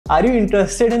Are you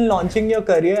interested in launching your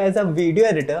career as a video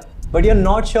editor, but you're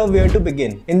not sure where to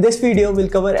begin? In this video, we'll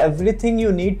cover everything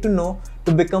you need to know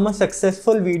to become a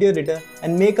successful video editor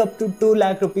and make up to 2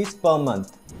 lakh rupees per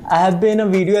month. I have been a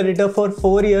video editor for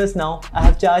 4 years now. I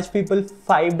have charged people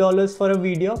 $5 for a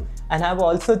video and have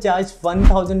also charged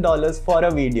 $1,000 for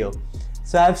a video.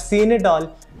 So I have seen it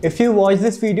all. If you watch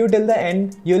this video till the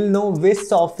end, you'll know which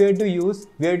software to use,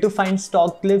 where to find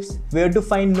stock clips, where to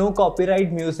find no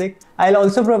copyright music. I'll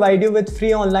also provide you with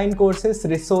free online courses,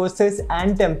 resources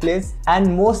and templates.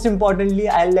 And most importantly,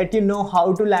 I'll let you know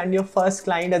how to land your first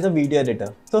client as a video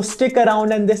editor. So stick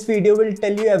around and this video will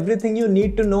tell you everything you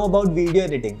need to know about video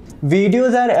editing.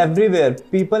 Videos are everywhere.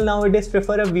 People nowadays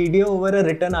prefer a video over a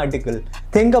written article.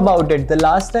 Think about it. The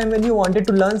last time when you wanted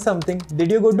to learn something,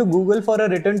 did you go to Google for a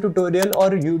written tutorial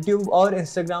or YouTube or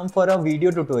Instagram for a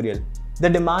video tutorial? The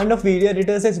demand of video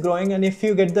editors is growing, and if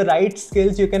you get the right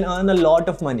skills, you can earn a lot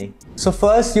of money. So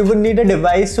first, you would need a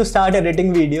device to start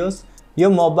editing videos. Your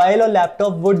mobile or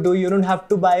laptop would do. You don't have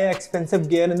to buy expensive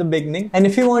gear in the beginning. And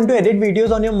if you want to edit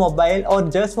videos on your mobile or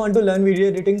just want to learn video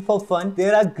editing for fun,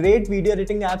 there are great video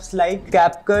editing apps like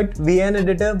CapCut, VN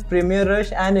Editor, Premiere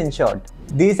Rush and InShot.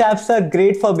 These apps are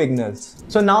great for beginners.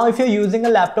 So now if you're using a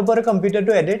laptop or a computer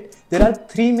to edit, there are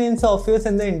 3 main softwares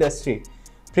in the industry: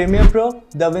 Premiere Pro,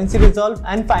 Davinci Resolve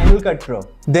and Final Cut Pro.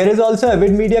 There is also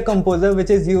Avid Media Composer, which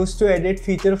is used to edit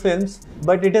feature films,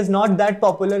 but it is not that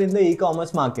popular in the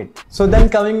e-commerce market. So then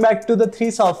coming back to the 3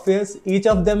 softwares, each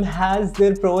of them has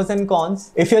their pros and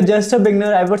cons. If you're just a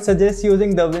beginner, I would suggest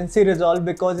using Davinci Resolve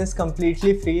because it's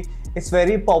completely free. It's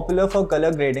very popular for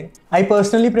color grading. I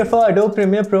personally prefer Adobe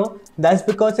Premiere Pro. That's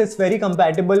because it's very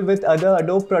compatible with other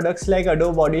Adobe products like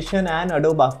Adobe Audition and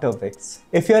Adobe AfterEffects.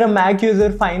 If you're a Mac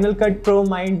user, Final Cut Pro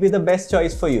might be the best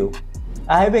choice for you.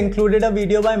 I have included a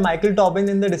video by Michael Tobin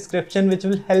in the description which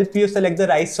will help you select the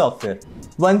right software.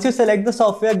 Once you select the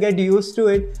software, get used to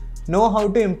it. Know how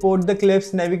to import the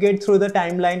clips, navigate through the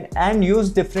timeline and use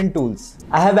different tools.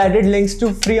 I have added links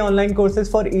to free online courses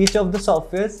for each of the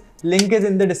softwares. Link is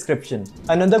in the description.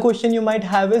 Another question you might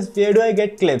have is, where do I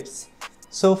get clips?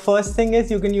 So first thing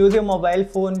is, you can use your mobile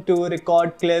phone to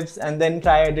record clips and then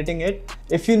try editing it.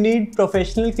 If you need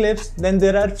professional clips, then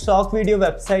there are stock video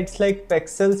websites like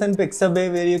Pexels and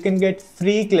Pixabay where you can get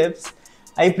free clips.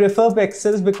 I prefer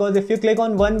Pexels because if you click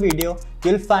on one video,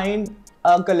 you'll find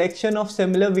a collection of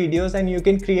similar videos and you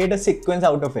can create a sequence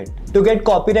out of it. To get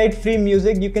copyright free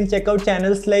music, you can check out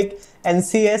channels like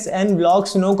NCS and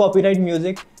Vlogs No Copyright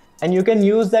Music, and you can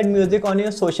use that music on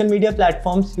your social media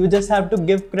platforms. You just have to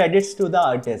give credits to the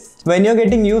artist. When you're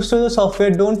getting used to the software,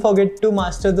 don't forget to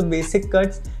master the basic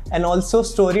cuts and also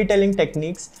storytelling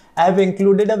techniques. I have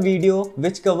included a video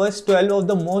which covers 12 of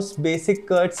the most basic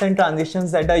cuts and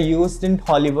transitions that are used in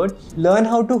Hollywood. Learn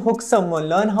how to hook someone,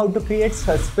 learn how to create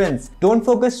suspense. Don't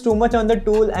focus too much on the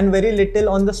tool and very little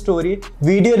on the story.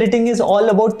 Video editing is all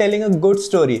about telling a good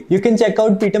story. You can check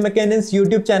out Peter McKinnon's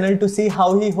YouTube channel to see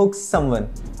how he hooks someone.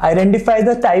 Identify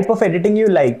the type of editing you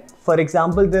like. For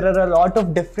example, there are a lot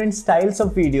of different styles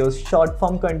of videos: short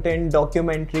form content,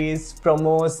 documentaries,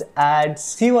 promos, ads.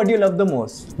 See what you love the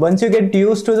most. Once you get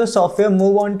used to the software,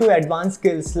 move on to advanced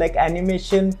skills like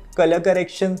animation, color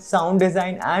correction, sound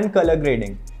design and color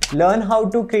grading. Learn how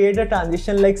to create a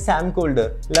transition like Sam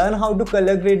Kolder. Learn how to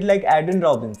color grade like Aidin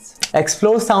Robbins.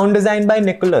 Explore sound design by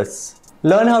Nikolas.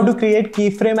 Learn how to create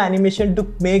keyframe animation to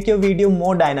make your video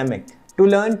more dynamic. To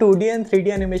learn 2D and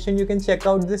 3D animation, you can check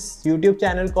out this YouTube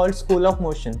channel called School of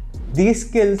Motion. These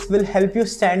skills will help you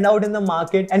stand out in the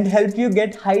market and help you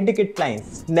get high ticket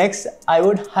clients. Next, I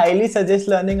would highly suggest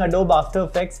learning Adobe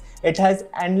AfterEffects. It has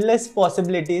endless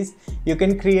possibilities. You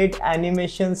can create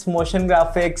animations, motion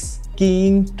graphics,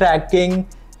 keying, tracking,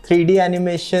 3D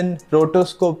animation,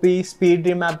 rotoscopy, speed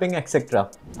remapping, etc.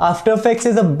 AfterEffects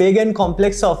is a big and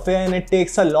complex software and it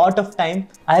takes a lot of time.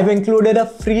 I have included a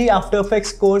free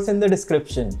AfterEffects course in the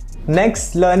description.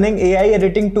 Next, learning AI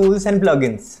editing tools and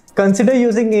plugins. Consider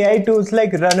using AI tools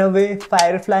like Runway,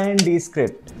 Firefly and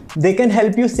Descript. They can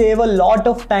help you save a lot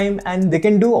of time and they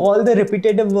can do all the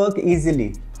repetitive work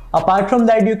easily. Apart from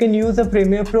that, you can use a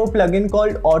Premiere Pro plugin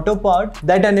called AutoPod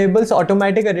that enables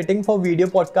automatic editing for video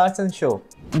podcasts and show.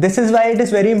 This is why it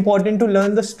is very important to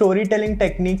learn the storytelling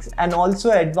techniques and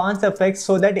also advanced effects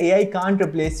so that AI can't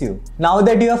replace you. Now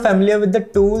that you are familiar with the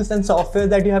tools and software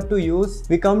that you have to use,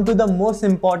 we come to the most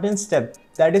important step,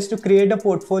 that is to create a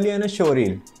portfolio and a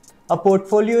showreel. A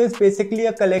portfolio is basically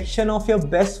a collection of your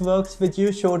best works which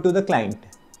you show to the client.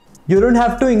 You don't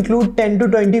have to include 10 to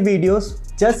 20 videos,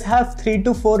 Just have 3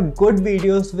 to 4 good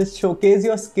videos which showcase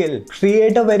your skill.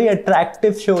 Create a very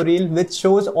attractive showreel which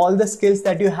shows all the skills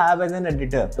that you have as an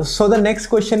editor. So the next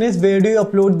question is, where do you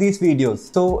upload these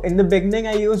videos? So in the beginning,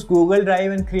 I used Google Drive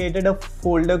and created a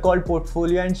folder called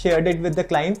Portfolio and shared it with the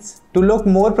clients. To look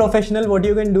more professional, what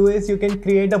you can do is you can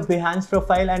create a Behance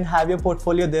profile and have your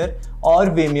portfolio there, or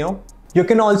Vimeo. You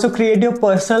can also create your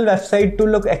personal website to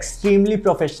look extremely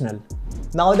professional.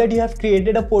 Now that you have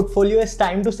created a portfolio, it's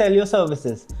time to sell your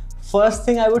services. First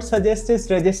thing I would suggest is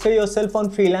register yourself on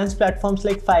freelance platforms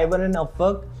like Fiverr and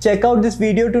Upwork. Check out this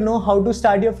video to know how to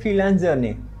start your freelance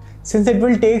journey. Since it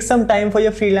will take some time for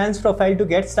your freelance profile to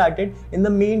get started, in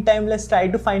the meantime, let's try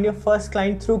to find your first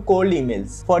client through cold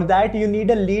emails. For that, you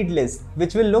need a lead list,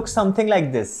 which will look something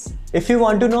like this. If you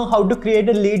want to know how to create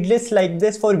a lead list like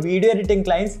this for video editing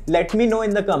clients, let me know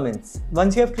in the comments.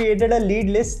 Once you have created a lead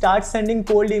list, start sending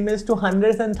cold emails to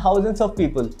hundreds and thousands of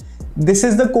people. This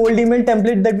is the cold email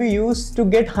template that we use to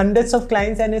get hundreds of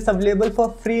clients, and it's available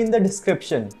for free in the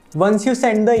description. Once you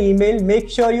send the email, make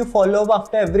sure you follow up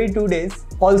after every 2 days.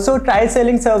 Also, try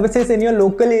selling services in your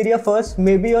local area first.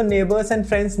 Maybe your neighbors and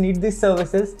friends need these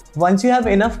services. Once you have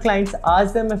enough clients,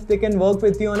 ask them if they can work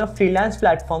with you on a freelance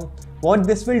platform. What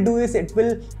this will do is it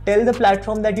will tell the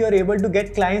platform that you are able to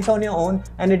get clients on your own,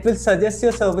 and it will suggest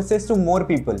your services to more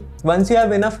people. Once you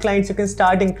have enough clients, you can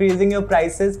start increasing your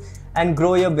prices and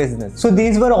grow your business. So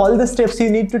these were all the steps you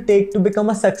need to take to become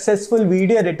a successful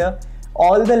video editor.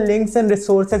 All the links and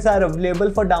resources are available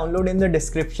for download in the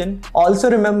description. Also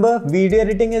remember, video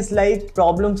editing is like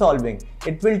problem solving.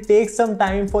 It will take some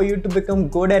time for you to become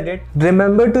good at it.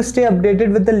 Remember to stay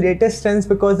updated with the latest trends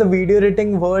because the video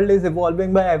editing world is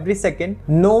evolving by every second.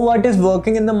 Know what is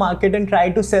working in the market and try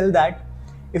to sell that.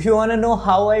 If you want to know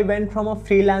how I went from a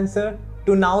freelancer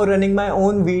to now running my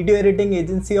own video editing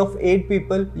agency of 8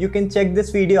 people, you can check this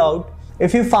video out.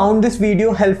 If you found this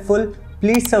video helpful,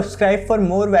 please subscribe for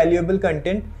more valuable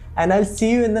content, and I'll see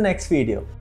you in the next video.